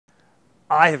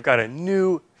I have got a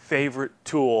new favorite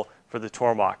tool for the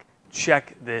Tormach.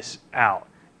 Check this out.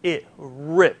 It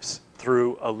rips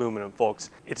through aluminum, folks.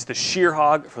 It's the Shear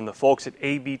Hog from the folks at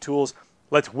AB Tools.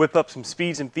 Let's whip up some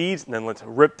speeds and feeds, and then let's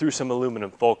rip through some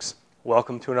aluminum, folks.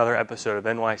 Welcome to another episode of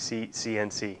NYC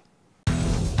CNC.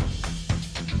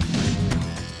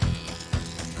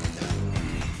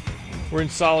 We're in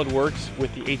SolidWorks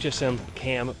with the HSM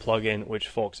Cam plugin, which,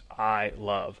 folks, I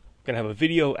love. I'm going to have a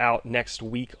video out next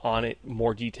week on it,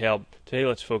 more detailed. Today,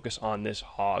 let's focus on this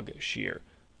hog shear.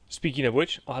 Speaking of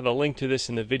which, I'll have a link to this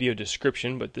in the video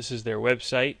description, but this is their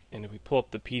website, and if we pull up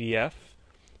the PDF,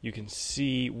 you can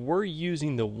see we're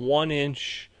using the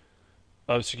 1-inch,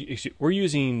 we're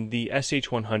using the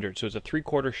SH100, so it's a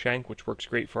 3/4 shank, which works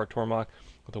great for our Tormach,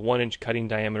 with a 1-inch cutting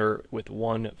diameter with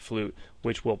one flute,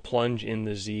 which will plunge in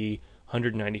the Z,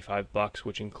 $195,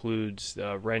 which includes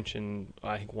the wrench and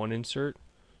I think one insert.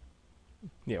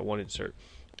 Yeah, one insert.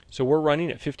 So we're running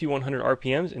at 5,100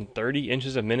 RPMs and 30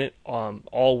 inches a minute,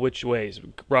 all which ways,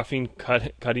 roughing,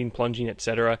 cutting, plunging,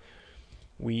 etc.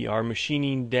 We are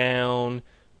machining down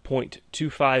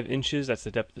 0.25 inches. That's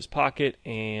the depth of this pocket,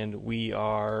 and we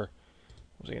are.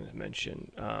 What was I going to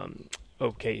mention?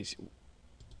 Okay,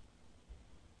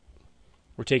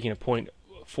 we're taking a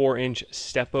 0.4-inch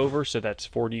step over, so that's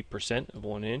 40% of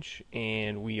 1 inch,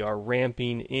 and we are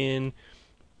ramping in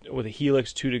with a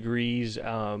helix 2 degrees with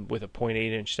a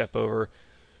 0.8-inch step over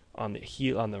on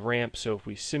the ramp. So if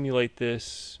we simulate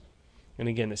this, and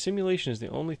again, the simulation is the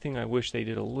only thing I wish they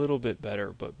did a little bit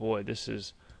better, but boy,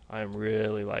 I'm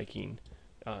really liking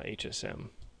HSM.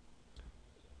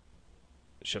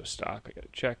 Show stock, I gotta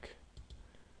check.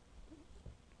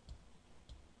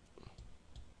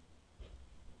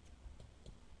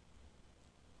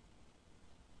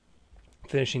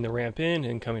 Finishing the ramp in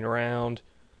and coming around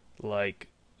like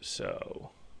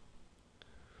so.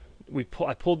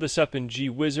 I pulled this up in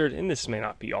G-Wizard, and this may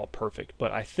not be all perfect,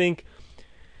 but I think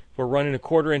we're running a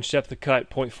 1/4-inch depth of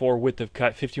cut, 0.4 width of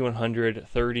cut, 5,100,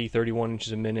 31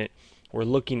 inches a minute. We're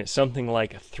looking at something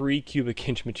like a 3 cubic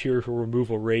inch material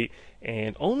removal rate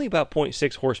and only about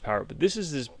 0.6 horsepower. But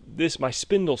my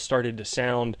spindle started to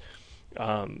sound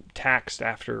taxed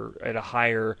at a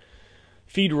higher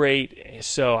feed rate,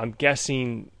 so I'm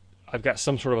guessing I've got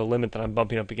some sort of a limit that I'm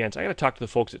bumping up against. I got to talk to the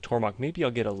folks at Tormach. Maybe I'll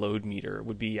get a load meter. It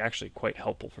would be actually quite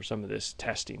helpful for some of this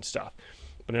testing stuff.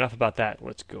 But enough about that.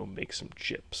 Let's go make some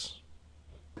chips.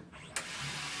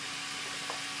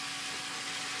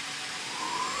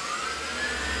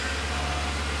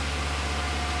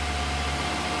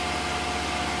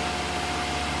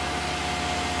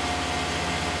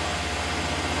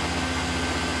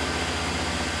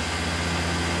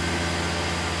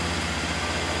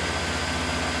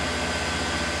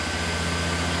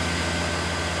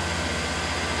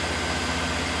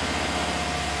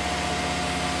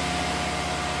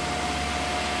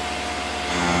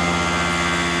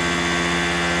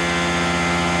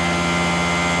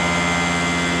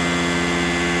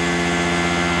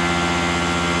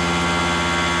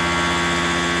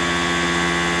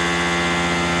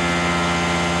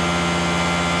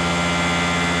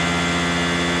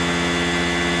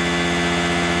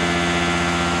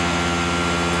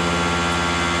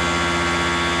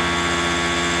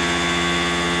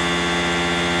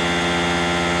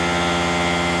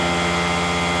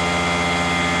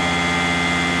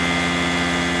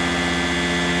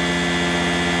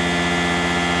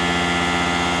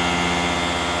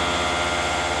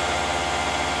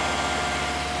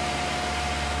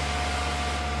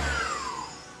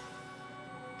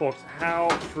 Folks, how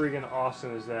friggin'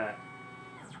 awesome is that?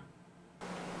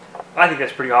 I think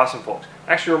that's pretty awesome, folks.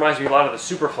 Actually reminds me a lot of the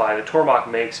Superfly the Tormach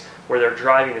makes, where they're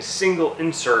driving a single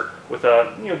insert with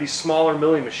these smaller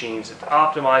milling machines. It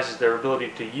optimizes their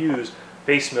ability to use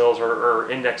base mills or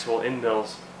indexable end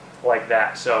mills like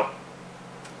that. So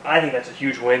I think that's a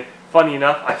huge win. Funny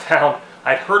enough,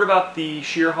 I'd heard about the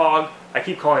Shear Hog. I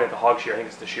keep calling it the Hog Shear. I think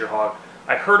it's the Shear Hog.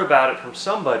 I heard about it from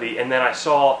somebody, and then I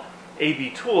saw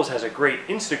AB Tools has a great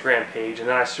Instagram page, and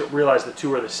then I realized the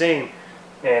two are the same,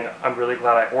 and I'm really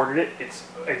glad I ordered it.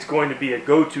 It's going to be a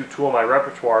go-to tool in my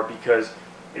repertoire because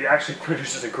it actually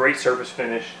produces a great surface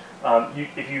finish.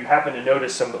 If you happen to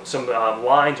notice some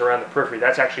lines around the periphery,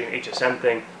 that's actually an HSM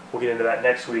thing. We'll get into that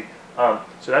next week. So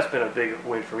that's been a big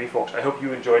win for me, folks. I hope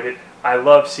you enjoyed it. I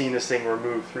love seeing this thing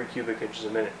remove 3 cubic inches a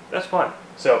minute. That's fun.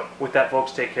 So with that,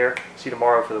 folks, take care. See you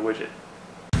tomorrow for the widget.